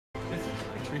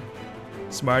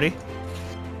Smarty?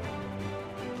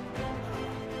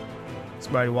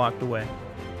 Smarty walked away.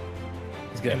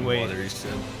 He's getting water, he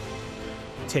said.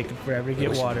 Taking forever to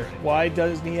get water. Why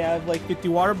doesn't he have like 50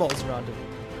 water balls around him?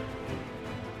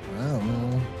 I don't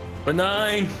know.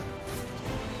 Benign.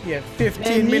 Yeah,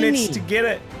 15 minutes to get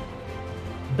it.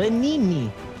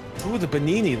 Banini. Ooh, the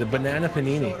panini, the banana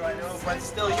panini. So do I know, but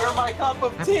still, you're my cup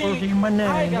of tea.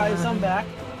 Hi guys, I'm back.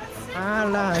 I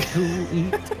like to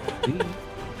eat.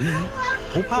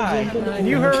 Hi. Can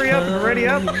you hurry up and ready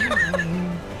up?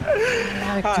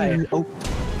 Hi.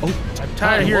 I'm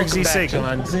tired of hearing Z say,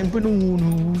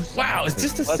 Wow, is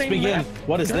this the Let's same begin. map?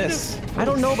 What is this? I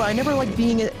don't know, but I never like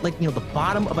being at like the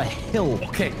bottom of a hill.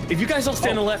 Okay, if you guys all stay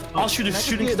on the left, I'll shoot a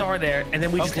shooting star there, and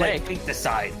then we just let Fate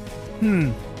decide.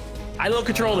 I don't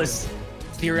control this.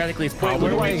 Theoretically, it's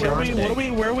probably.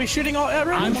 Where are we shooting all at?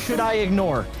 Who should I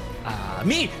ignore?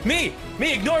 Me,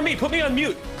 ignore me. Put me on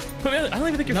mute. Put me on, I don't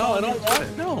even think you're following me on Twitter.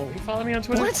 No. You follow me on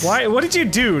Twitter? What? Why? What did you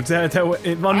do? It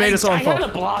made us all I had fall.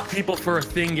 to block people for a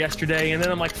thing yesterday, and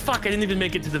then I'm like, fuck, I didn't even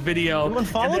make it to the video. You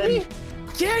unfollowed me?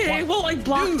 Yeah, well, I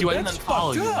blocked you. I didn't That's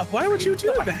unfollow fucked you. up. Why would you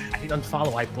do that? I didn't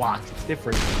unfollow, I blocked. It's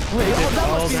different. Wait, that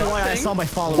must be why I saw my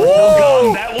followers.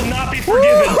 God, that will not be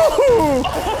forgiven.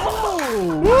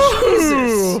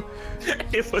 Oh, Jesus.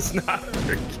 It was not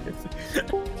forgiven.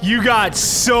 you got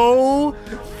so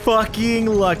fucking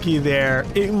lucky there.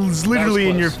 It was literally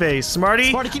in your face.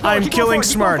 Smarty, I'm killing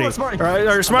Smarty.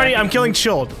 Or Smarty, I'm killing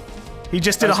Chilled. He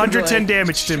just did 110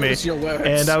 damage to me,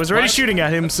 and I was already shooting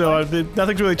at him, so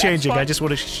nothing's really changing. I just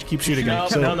want to keep shooting him.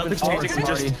 So. No, nothing's changing. We're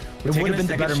just It would have been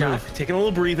the better move. Taking a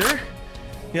little breather.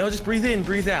 You know, just breathe in,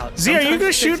 breathe out. Z, are you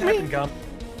gonna shoot me? Happen,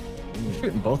 I'm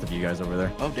shooting both of you guys over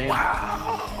there. Oh damn.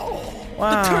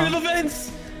 The turn of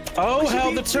events. Oh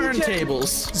hell, the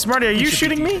turntables. Smarty, are you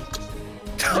shooting me?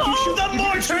 Oh, the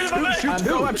more turn of events.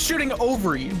 I'm shooting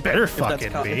over you. Better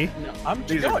fucking be. No, I'm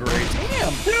These are great.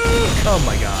 Damn. Oh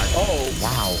my god. Oh.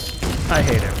 Wow. I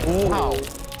hate him. Wow.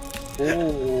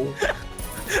 Oh.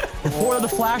 Before the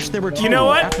flash, there were two. You know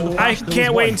what? After the I flash, there was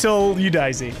can't wait one. until you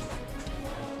die, Z.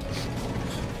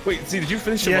 Wait, see, did you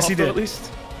finish him Yes, off he though, did. at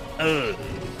least?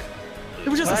 It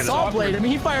was just a saw blade. I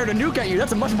mean, he fired a nuke at you.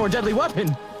 That's a much more deadly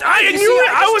weapon. I knew it!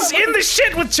 I was in the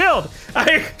shit with Chilled!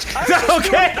 Okay?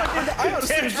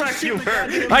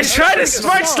 I tried to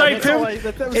smart snipe him.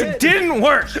 It didn't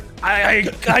work.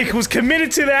 I was committed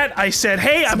to that. I said,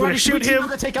 hey, I'm gonna shoot him.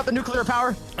 To take out the nuclear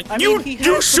power.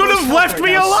 You should have left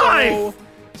me alive!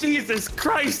 Jesus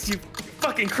Christ, you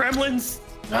fucking Kremlins!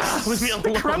 Leave me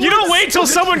alone. You don't wait till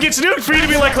someone gets nuked for you to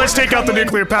be like, let's take out the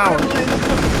nuclear power.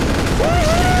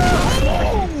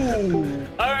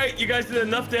 Alright, you guys did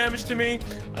enough damage to me.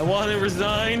 I want to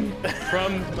resign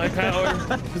from my power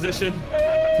position.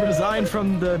 Resign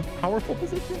from the powerful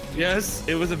position? Yes,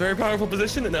 it was a very powerful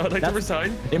position, and now I'd like to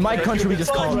resign. In my country, we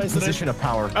just call it position of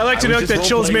power. I like to I was note just that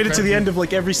Chill's role-playing made it to the Crescent. end of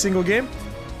like every single game.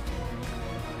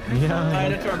 Yeah.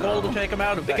 It's our goal to take him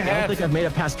out of that. I don't think I've made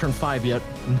it past turn 5 yet.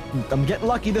 I'm getting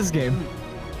lucky this game.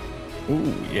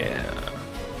 Ooh, yeah.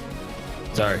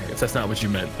 Sorry, if that's not what you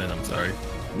meant, then I'm sorry.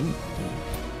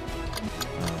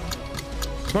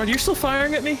 Smart, you're still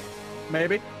firing at me?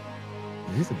 Maybe.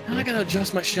 Now I gotta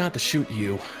adjust my shot to shoot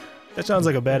you. That sounds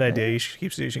like a bad idea. You should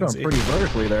keep shooting Going Z. pretty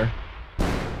vertically there.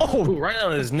 Oh, right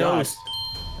on his nose.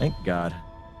 Thank God.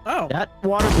 Oh. That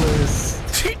water blue is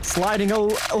sliding a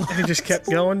It just kept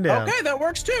going down. Okay, that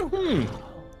works too. Hmm.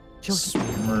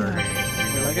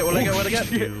 What I get?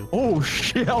 Oh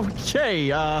shit,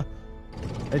 okay, I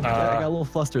got a little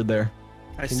flustered there.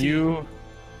 Can you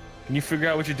figure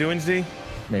out what you're doing, Z?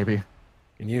 Maybe.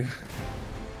 Can you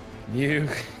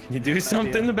do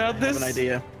something about I this? have an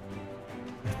idea.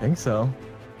 I think so.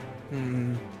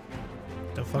 Don't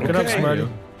fuck it up, Smarty.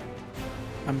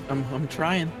 I'm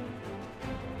trying.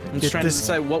 I'm Get just trying this- to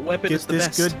decide what weapon is Get the this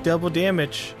best. good double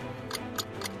damage.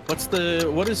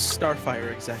 What is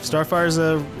Starfire exactly? Starfire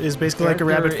is basically like a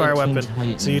rapid fire weapon,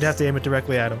 so you'd have to aim it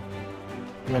directly at him.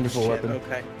 Wonderful weapon.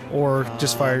 Okay. Or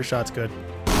just fire your shots good.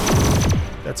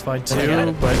 That's fine too,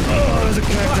 but Oh, there's a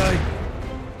cacti.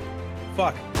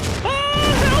 Fuck.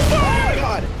 Oh,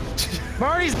 God.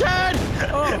 Marty's dead!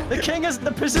 The king is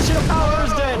the position of power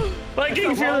is dead! Viking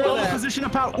The funeral. position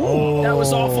of power. oh, that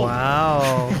was awful.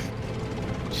 Wow.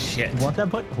 Shit. You want that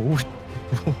butt? Oh.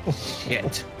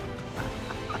 Shit.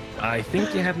 I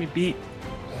think you have me beat.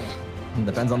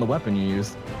 Depends on the weapon you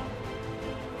use.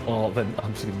 Well, then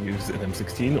I'm just gonna use an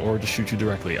M16 or just shoot you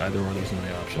directly. Either one, those are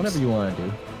my options. Whatever you want to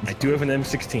do. I do have an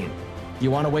M16.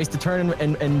 You want to waste a turn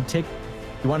and take...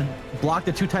 You want to block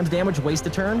the 2 times damage, waste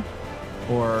a turn?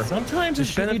 Or Sometimes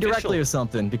just it's shoot you beneficial. directly or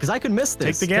something? Because I could miss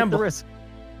this. Take the gamble. risk.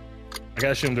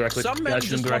 gotta shoot him directly. Some men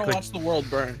just want to watch the world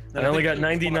burn. I only got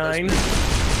 99. It's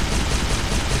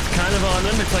kind of on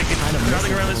him. It's like it's kind of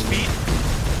running around his feet.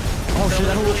 Oh shit,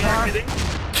 that little car.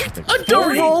 A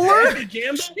door roller?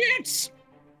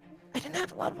 I didn't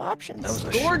have a lot of options. That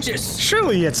was Gorgeous.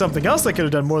 Surely he had something else that could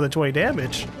have done more than 20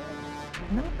 damage.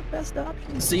 Not the best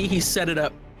option. See, he set it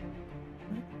up.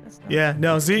 Yeah,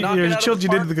 no, see, you Chilled, you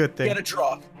did the good thing. Get a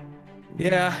draw.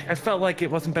 Yeah, I felt like it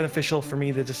wasn't beneficial for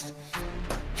me to just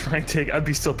try and take. I'd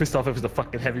be still pissed off if it was a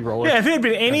fucking heavy roller. Yeah, if it had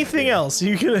been anything else,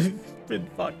 you could have been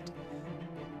fucked.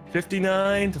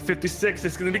 59 to 56.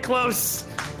 It's gonna be close.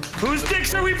 Whose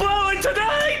dicks are we blowing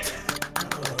tonight?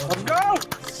 Let's go.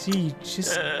 See, you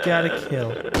just gotta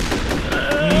kill.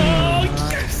 Oh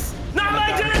yes! Not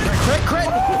my dick! Crit!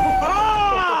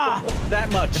 Ah! That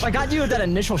much. If I got you with that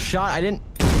initial shot, I didn't.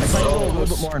 I thought you were a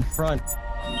little bit more in front.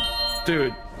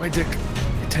 Dude, my dick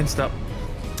tensed up.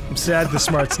 I'm sad the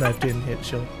smart snipe didn't hit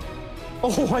Chill.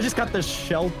 Oh, I just got the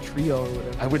shell trio or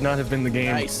whatever. I would not have been the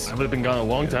game. Nice. I would have been gone a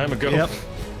long time ago. Yep.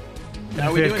 Now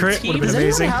If we it doing crit, team. would've been Does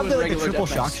amazing. anyone have the, like, the Regular triple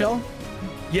deathmatch. shock shell?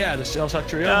 Yeah, the ShellShock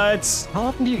trio. It's How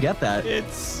often do you get that?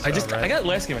 I got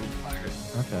last game I didn't fire it.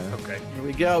 Okay. Okay. Here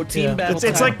we go. Team yeah, battle.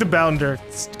 it's time. like the Bounder.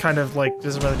 It's kind of like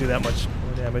doesn't really do that much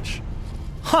more damage.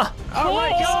 Huh? Oh my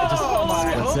god!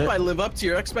 I That's hope it. I live up to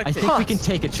your I expectations. think we can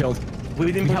take it, Chilled.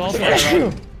 We didn't put all fire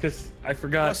on because I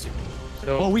forgot. So,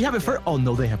 Oh, we have it first. Oh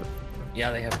no, they have it.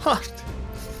 yeah, they have it first.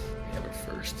 They have it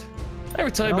first. I ever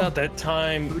tell you Well, about that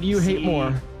time? who do you hate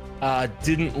more?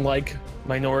 Didn't like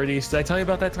minorities. Did I tell you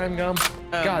about that time, GaLm?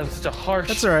 God, it's such a harsh.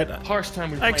 That's all right. Harsh time.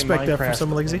 We were I playing expect that from Minecraft.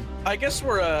 someone like Z. I guess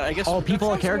we're. I guess. All people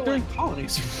that a sounds more character? like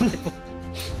colonies.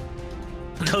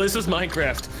 No, this is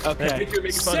Minecraft. I Okay. think you're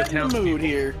making fun of Set the mood townspeople.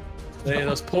 here. Hey,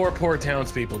 those poor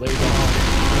townspeople. There you go.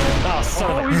 Oh,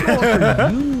 son of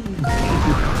a.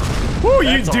 Woo,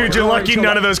 you That's all dude, right. you're Don't lucky worry,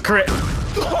 none of those crit.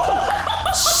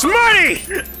 Smarty!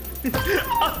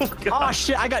 Oh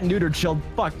shit, I got neutered, Chilled.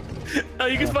 Fuck. Oh,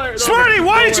 you can fire. Smarty,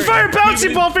 why did you fire a We have bouncy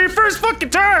an- ball for your first fucking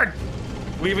turn?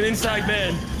 We have an inside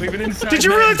man. We have an inside. Did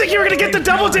you man. really think you were gonna get the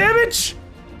double damage?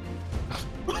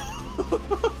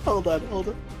 Hold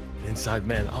on. Inside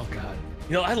man. Oh god.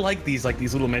 You know, I like these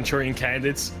little Manchurian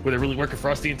candidates where they're really working for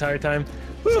us the entire time.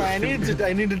 Sorry, I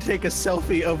needed to take a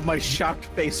selfie of my shocked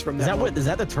face from that. Is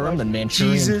that the term, the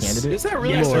Manchurian Jesus. candidate? Is that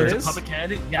really Yes, what Lord. it it's a is? public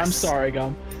candidate. Yes. I'm sorry,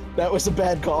 Gum. That was a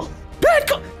bad call. Bad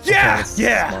call. Yeah,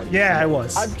 Okay, yeah, I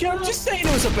was. I'm just saying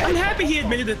it was a bad. I'm happy he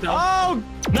admitted it though. Oh,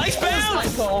 Nice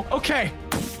bounce. okay.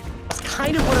 That's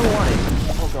kind of what I wanted.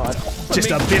 Oh god.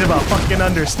 Just a bit of a fucking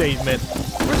understatement.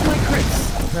 Where's my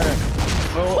crits?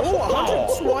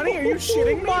 Oh, 120? Are you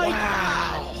shitting me?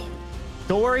 Wow.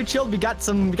 Don't worry, Chilled. We got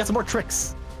some more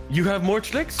tricks. You have more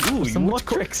tricks? Ooh, Some more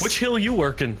tricks. Which hill you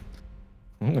working?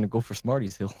 I'm gonna go for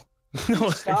Smarty's hill. No,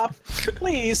 Stop,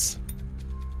 please.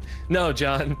 no,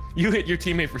 John. You hit your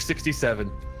teammate for 67.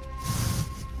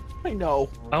 I know.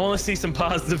 I want to see some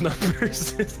positive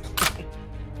numbers.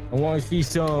 I want to see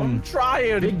some I'm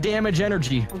trying. big damage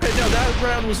energy. Okay, no, that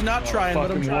round was not trying, but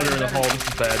I'm Fucking water in the trying. hole. This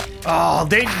is bad. Oh,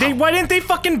 they why didn't they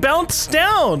fucking bounce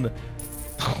down?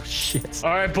 Oh shit.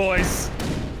 All right, boys.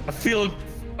 I feel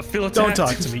attacked. Don't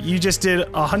talk to me. You just did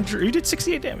 100. You did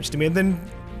 68 damage to me, and then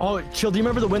Oh, Chill. Do you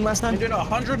remember the win last They time? did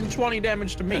 120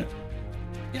 damage to me.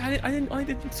 Yeah, I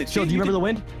did 60. Chill. Do you remember the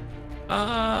win?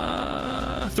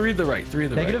 3 to the right. 3 to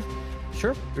the Negative. right.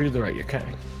 Sure. 3 to the right. You're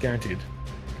counting. Guaranteed.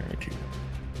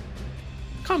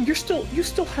 Come, you still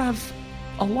have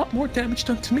a lot more damage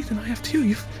done to me than I have to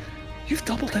you. You've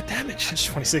doubled that damage.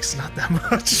 26 is not that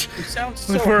much. You sound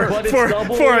so for But it's for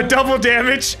double. for a double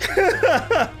damage.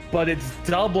 But it's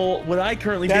double what I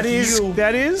currently That did to is you.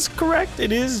 that is correct.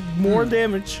 It is more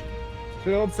damage.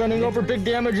 Chill. Sending over big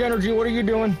damage energy. What are you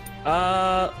doing?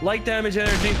 Light damage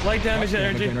energy. Light damage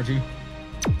energy.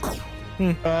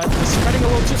 Spreading a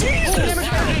little too.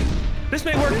 Jesus! This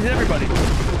may work with everybody.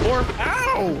 Or,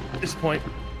 ow! At this point.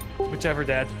 Whichever,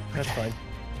 Dad. That's fine.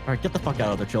 All right, get the fuck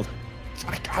out of there, Chilled.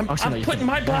 I'm Actually, no, you putting can-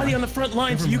 my body on the front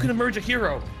line so Never you can mind. emerge a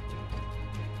hero.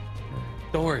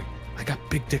 Don't worry. I got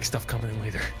big dick stuff coming in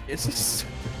later. It's just,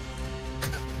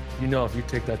 You know, if you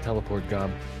take that teleport,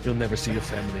 GaLm, you'll never see your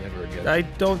family ever again. I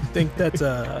don't think that's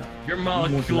Your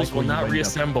molecules will likely not you end up-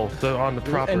 reassemble on the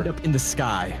We'll proper, end up in the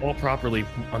sky. all properly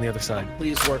on the other side.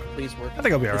 please work, please work. I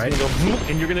think I'll be all It's right. gonna go whoop,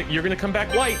 and you're gonna come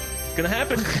back white. It's gonna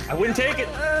happen. I wouldn't take it.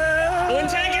 I wouldn't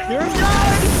take it.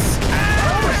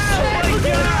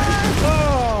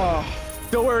 Oh,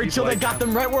 Don't worry, Chill. They like got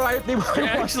them right where they were.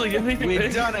 Actually, anything we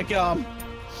big. done it, Gum.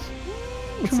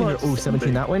 Come on. Oh,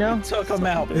 17 that way now? Took him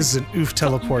out. This is an oof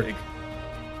teleport.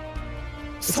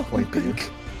 Something big.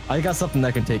 I got something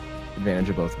that can take advantage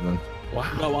of both of them.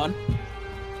 Wow. Go on.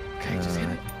 Okay, just hit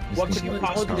it. What could you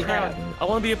possibly have? I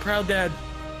want to be a proud dad.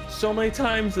 So many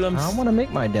times that I want to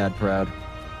make my dad proud.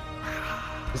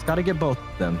 Just got to get both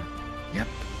of them. Yep.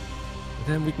 And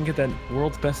then we can get that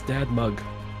world's best dad mug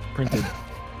printed.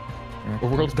 Or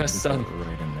world's best son.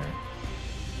 Right in there.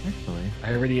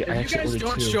 Actually, If you guys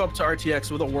don't show up to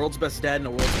RTX with a world's best dad and a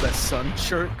world's best son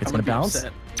shirt, it's I'm gonna bounce.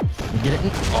 upset. Get it?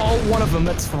 Oh, one of them.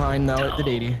 That's fine though. It did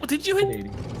 80. Oh, did you hit? 80.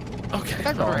 Okay.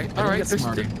 That's All right. All right.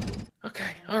 Smarty. Okay.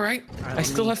 All right. Alright, I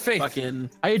still have faith.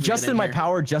 I adjusted my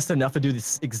power just enough to do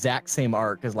this exact same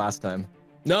arc as last time.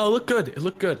 No, it looked good. It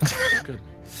looked good. It looked good.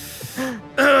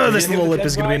 Oh, this little lip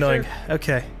is gonna be annoying.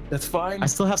 Okay. That's fine. I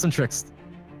still have some tricks.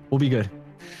 We'll be good.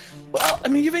 Well, I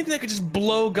mean, you have anything that could just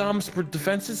blow GaLm's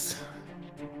defenses?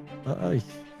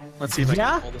 Let's see if I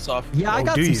can pull this off. Yeah, I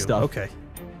got some stuff. Okay.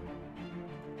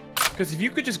 Because if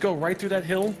you could just go right through that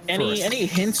hill. Any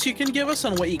hints you can give us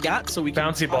on what you got so we can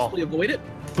Bouncy ball. possibly avoid it?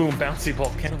 Boom, bouncy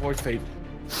ball. Can't avoid fate.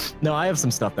 No, I have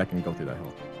some stuff that can go through that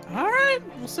hill. All right,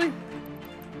 we'll see.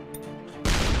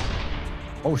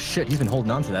 Oh shit, he's been holding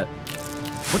on to that.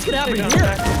 What's gonna happen here?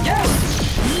 Yes!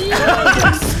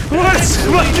 What's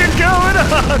fucking going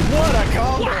on? What a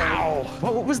combo! Wow!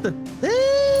 What was the?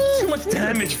 Too much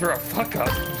damage for a fuck up.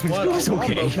 What It was a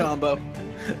okay. combo.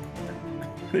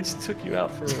 They just took you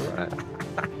out for a ride.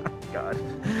 God.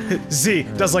 Z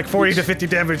does like 40 to 50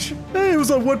 damage. Hey, it was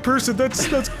on one person. That's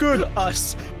good.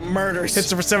 Us murders.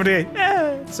 Hits her for 78.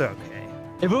 It's okay.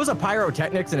 If it was a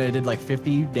pyrotechnics and it did like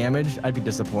 50 damage, I'd be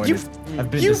disappointed.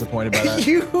 I've been disappointed by that.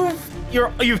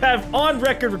 You have on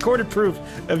record recorded proof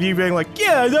of you being like,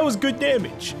 yeah, that was good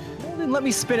damage. Well, then let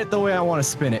me spin it the way I want to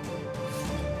spin it.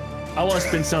 I want to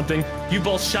spin something. You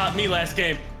both shot me last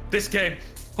game. This game.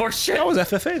 Horse shit. That was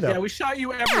FFA though. Yeah, we shot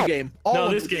you every game. No,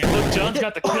 this game. Look, John's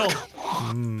got the kill.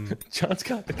 John's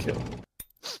got the kill.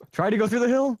 Try to go through the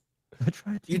hill. I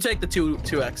tried. You take the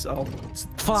 2x. I'll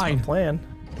Fine. Plan.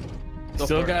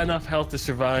 Still got enough health to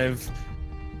survive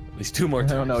at least 2 more I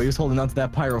times. don't know. He was holding on to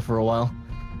that pyro for a while.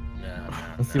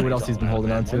 Let's see what else he's been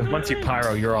holding on to. Once you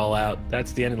pyro, you're all out.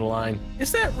 That's the end of the line.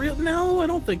 Is that real? No, I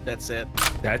don't think that's it.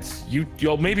 That's you.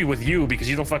 Yo, maybe with you because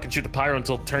you don't fucking shoot the pyro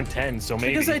until turn 10. So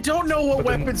maybe. Because I don't know what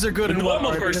But then weapons are good the and what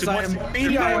normal aren't. Because person I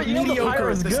am wants- mediocre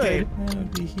at this game. That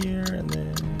would be here and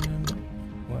then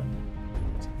 1,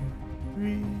 2,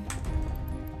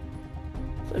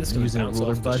 3. It's gonna Using a bounce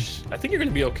ruler, off the bud. I think you're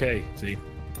gonna be okay. See,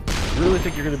 really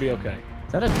think you're gonna be okay.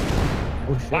 Is that a?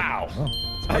 Oh, shit. Wow. Oh,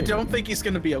 I don't think he's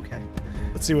gonna be okay.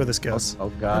 Let's see where this goes. Oh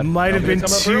It god. might have been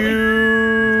come up too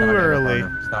early.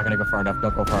 It's not gonna go far enough.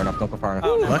 Don't go far enough. Don't go far enough.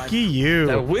 Oh, never Lucky you.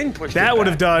 That wind pushed. That would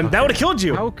have done. That would have killed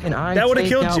you. How can I? That would've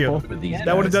take killed out you. both of these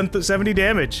That would have guys? done 70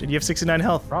 damage, and you have 69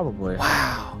 health. Probably.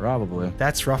 Wow. Probably.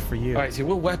 That's rough for you. All right, so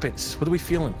what weapons? What are we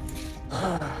feeling?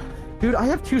 Dude, I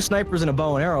have 2 snipers and a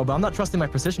bow and arrow, but I'm not trusting my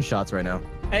precision shots right now.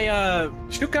 Hey,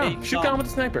 Shoot GaLm. Hey, Shoot GaLm. GaLm with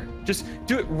the sniper. Just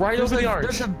do it right There's over the a- arch.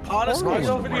 there's a- honest Right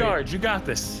Oh, over the arch. You got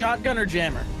this. shotgun or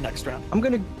jammer next round. I'm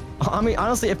gonna. I mean,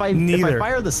 honestly, if I Neither.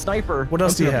 fire the sniper, What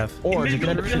else do you into have? the Orange, you're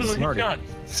gonna end up shooting Smarty.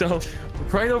 So,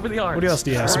 right over the arch. What else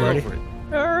do you have, Right Smarty? over it.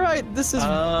 All right, this is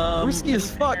risky as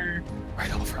fuck.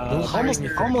 Right over it. Uh, A little higher Almost, than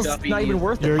you almost Guppy. not even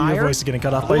worth it. Your Higher? voice is getting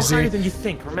cut off A by little higher Z. than you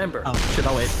think. Remember. Oh shit!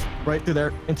 I'll wait. Right through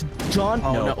there into John.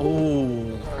 Oh no. no! Oh.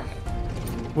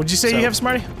 What'd you say So- you have,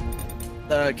 Smarty?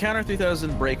 Counter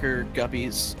 3000, Breaker,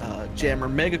 Guppies, Jammer,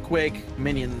 Mega Quake,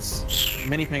 Minions,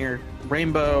 Mini Pinger,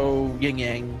 Rainbow, Yin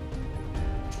Yang.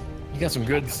 You got some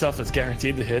good stuff that's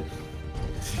guaranteed to hit.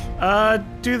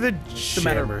 Do the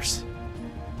matter- jammers.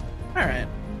 All right.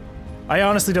 I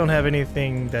honestly don't have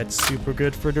anything that's super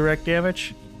good for direct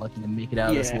damage. Lucky to make it out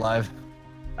of this Yeah. alive.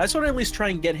 I just want to at least try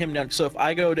and get him down. So if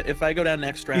I go down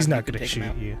next round, He's you not can gonna take him shoot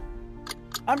out. you.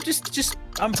 I'm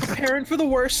I'm preparing for the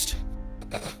worst.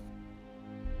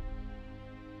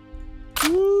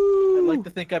 I'd like to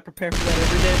think I prepare for that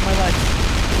every day of my life.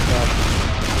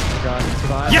 God,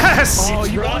 survive. Yes! Oh,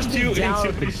 you dropped dropped you you down.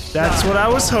 into the That's what I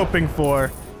was hoping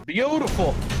for.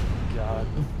 Beautiful. God.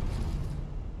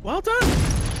 Well done.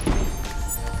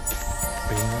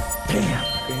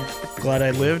 Glad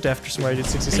I lived after somebody did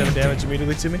 67 damage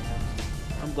immediately to me.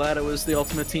 I'm glad I was the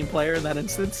ultimate team player in that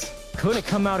instance. Couldn't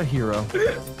come out a hero.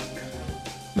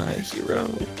 My hero.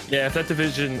 Yeah, if that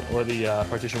division or the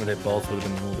partition where they both would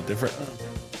have been a little bit different.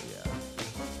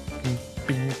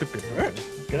 Alright,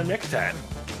 get him next time.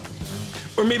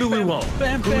 Or maybe we won't.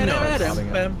 Bam, Who bam, knows?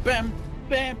 bam, bam, bam,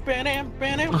 bam, bam,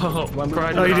 bam. Oh,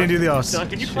 Pride Oh, you Rock. didn't do the os. John,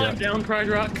 can you climb down Pride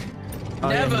Rock? Oh,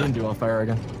 yeah, Never. he didn't do on fire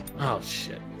again. Oh,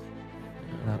 shit.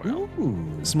 Ooh.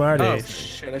 Smarty. Oh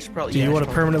shit! I should probably. Do you want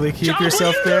to permanently keep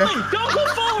yourself there? Don't go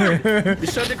forward! You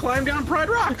started to climb down Pride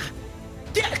Rock.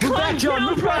 Yeah, climb John, down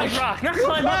move Pride back. Rock, not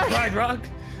climb up Pride Rock.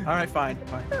 All right, fine.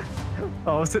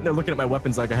 Oh, I was sitting there looking at my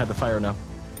weapons like I had the fire now.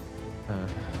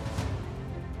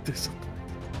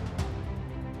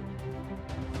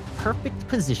 Perfect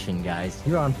position, guys.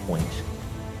 You're on point.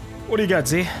 What do you got,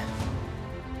 Z?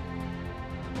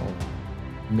 Oh,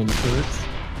 mini turrets.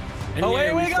 Any Oh,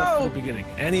 here we AoE stuff go! at the beginning.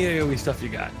 Any AoE stuff you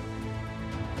got.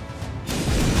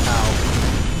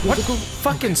 What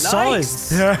fucking saw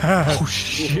is? Oh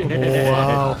shit!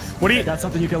 Wow. What do you? That's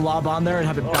something you can lob on there and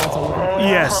have it bounce all over.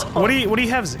 Yes. What do you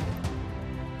have, Z?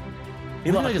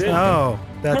 He locked in. Oh,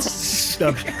 that's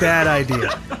a bad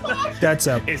idea. That's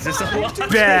a Is this a lock?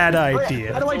 bad How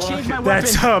idea. do I change my weapon?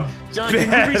 That's a John, can you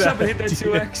bad reach up and hit that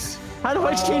idea. 2x? How do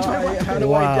I change my weapon? How do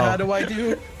Wow. I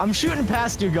do? I'm shooting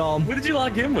past you, GaLm. What did you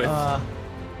lock in with? I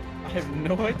have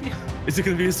no idea. Is it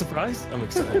gonna be a surprise? I'm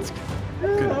excited.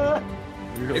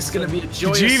 It's gonna be a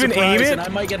joyous you even aim surprise, it? and I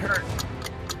might get hurt.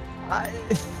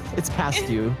 It's past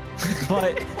you,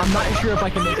 but I'm not sure if I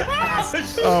can make it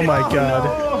past. Oh my god.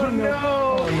 Oh no!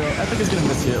 Oh no! I think it's gonna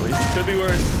miss you at least. Could be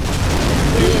worse.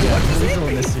 It's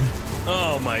gonna miss you.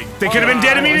 Oh my. They could have been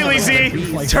dead immediately, Z.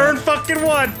 Like Turn fucking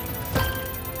 1.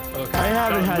 Okay. I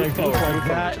haven't had a Move group forward, like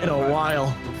that in a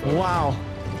while. Wow.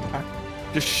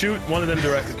 Just shoot one of them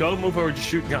directly. Go move over. Just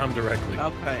shoot GaLm directly.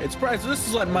 Okay, it's probably, so this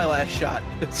is like my last shot,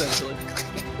 essentially.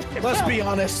 Let's be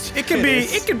honest. It could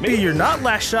be your not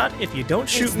last shot if you don't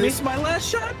shoot Is me. this my last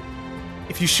shot?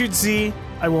 If you shoot Z,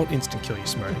 I won't instant kill you,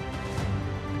 Smarty.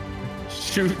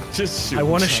 Shoot. Just shoot. I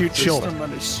want to shoot Just Children. I'm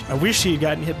gonna sh- I wish he had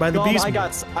gotten hit by the GaLm, beast.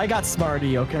 I got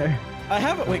Smarty, okay? I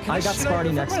haven't. Wait, can I got shoot Smarty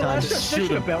for next my last time. shot? Should I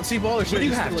shoot a bouncy ball or should What do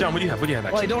you I just have, do, John? like- What do you have? What do you have?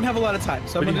 Well, I Actually? don't have a lot of time,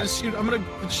 so I'm What do gonna you just shoot. I'm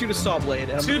gonna shoot a saw blade.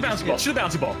 And I'm Shoot a gonna bouncy just ball. get- Shoot a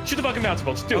bouncy ball. Shoot the fucking bouncy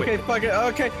ball. Just do Okay, it. fuck it.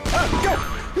 Okay,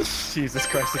 go. Jesus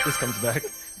Christ! If this comes back.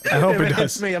 I hope If it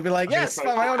hits does. me, I'll be like, yes,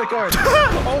 by my own accord.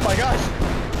 Oh my gosh.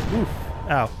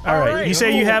 Ow. Alright. right. You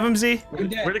say you have him, Z? I'm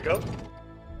dead. Where'd it go?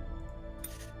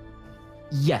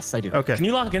 Yes, I do. Okay. Can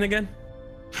you lock in again?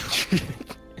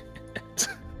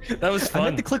 That was I fun.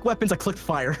 meant to click weapons, I clicked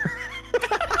fire.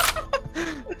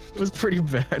 It was pretty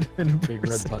bad. Big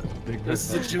red button. Big red This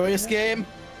is a button. joyous game.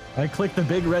 I clicked the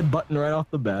big red button right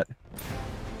off the bat.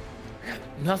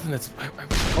 Nothing. That's.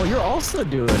 Oh, you're also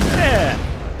doing that.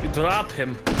 Yeah. You drop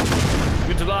him.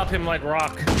 You drop him like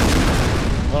rock.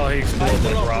 Oh, he I exploded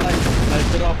like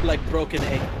rock. drop like broken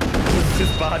egg. His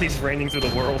body's raining through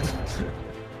the world.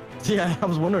 Yeah, I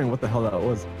was wondering what the hell that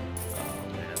was. Oh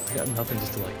man, I got nothing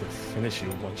just to like to finish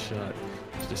you in one shot.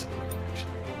 It's disappointing.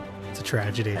 Actually. It's a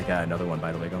tragedy. I got another one,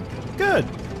 by the way, GaLm. Good.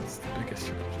 It's the biggest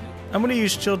tragedy. I'm gonna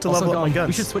use Chill to Also, level up my GaLm, guns.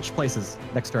 we should switch places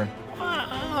next turn.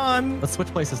 Let's switch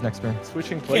places next turn.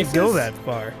 Switching Can't places. go that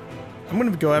far. I'm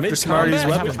gonna go after Smarty's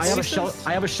Mid-combat? weapons.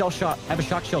 I have a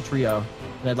shock shell trio,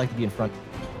 and I'd like to be in front.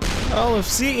 Oh,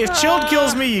 if Chilled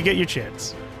kills me, you get your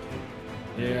chance.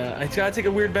 Yeah, I gotta take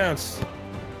a weird bounce.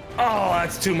 Oh,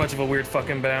 that's too much of a weird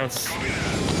fucking bounce.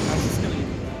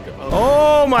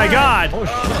 Oh my god!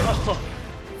 Oh,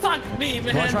 fuck me,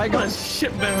 man. Wanna try What a again?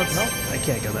 shit bounce. I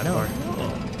can't go that No.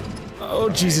 far. Oh,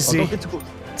 Jesus, Oh, Z. don't get too close.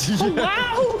 Oh,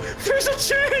 wow! There's a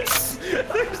chance!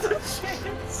 There's a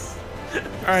chance!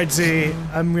 Alright, Z.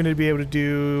 I'm gonna be able to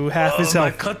do half his my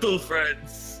health. cuddle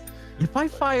friends. If I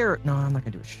fire, no, I'm not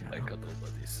gonna do a shot. My cuddle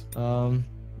buddies. Um.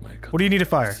 What do you need to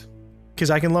fire?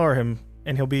 Because I can lower him,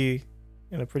 and he'll be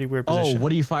in a pretty weird Oh, position.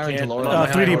 what are you firing to lower? Uh,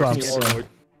 3D bombs. bombs.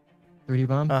 3D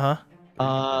bomb.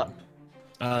 Uh-huh.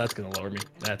 That's gonna lower me.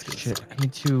 That's gonna Shit. suck.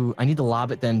 I need to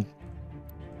lob it then.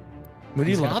 What do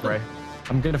you He's gonna lob fry. it?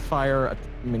 I'm gonna fire a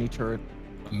mini turret.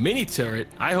 A mini turret?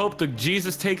 I hope the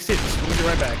Jesus takes it and swings it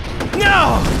right back.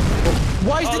 No!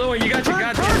 Why is Oh, it? don't worry, you got your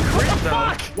goddamn crit,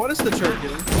 though. What is the turret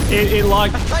doing? It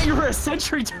locked. I thought you were a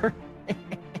sentry turret.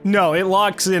 No, it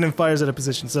locks in and fires at a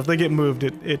position. So if they get moved,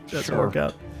 it doesn't Sure. work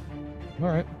out. All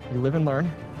right, you live and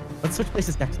learn. Let's switch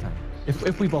places next time.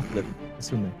 If we both live,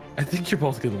 assuming. I think you're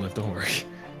both gonna live, don't worry.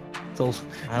 So,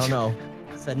 I don't know.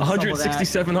 Some of that-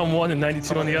 167 on one and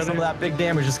 92 on the other. Some of that big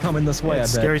damage is coming this way.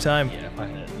 It's I a bet. scary time. Yeah, if I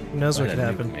had, Who knows if I what could had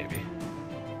a happen? nuke, maybe.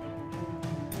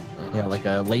 Yeah, like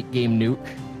a late game nuke.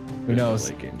 Who knows?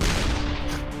 Late game.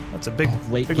 That's a big,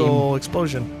 Late big game. ol'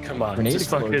 explosion. Come on, Grenade just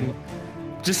explosion. fucking,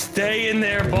 just stay in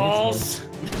there, balls.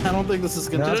 I don't think this is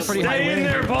gonna. No, Just that's pretty high stay in wing.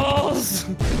 there, balls.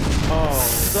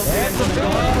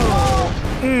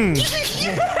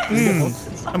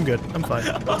 I'm good. I'm fine.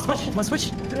 My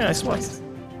switch. Yeah, I swiped.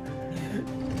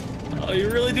 Oh,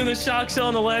 you're really doing the shock shell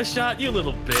on the last shot? You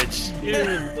little bitch. You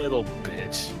little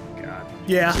bitch. God.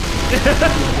 Yeah.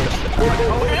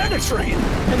 Oh, and a train.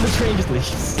 And the train just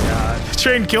leaves. The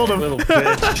train killed him. Little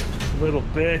bitch. Little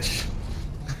bitch.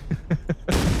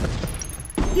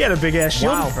 He had a big ass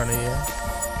shield Wow. in front of you.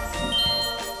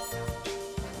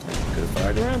 Could have fired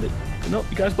ride around it. Nope,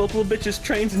 you guys both little bitches.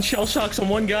 Trains and shell shocks on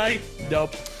one guy.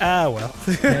 Nope. Ah, well.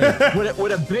 Hey,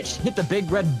 would a bitch hit the big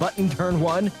red button turn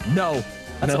 1? No.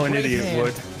 That's No, a an great idiot hand.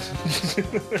 would.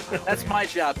 That's my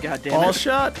job, goddammit. All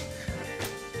shot.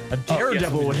 A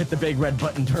daredevil would hit the big red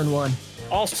button turn 1.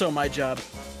 Also my job.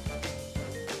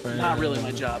 Not really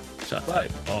my job. Shot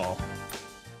 5. Oh.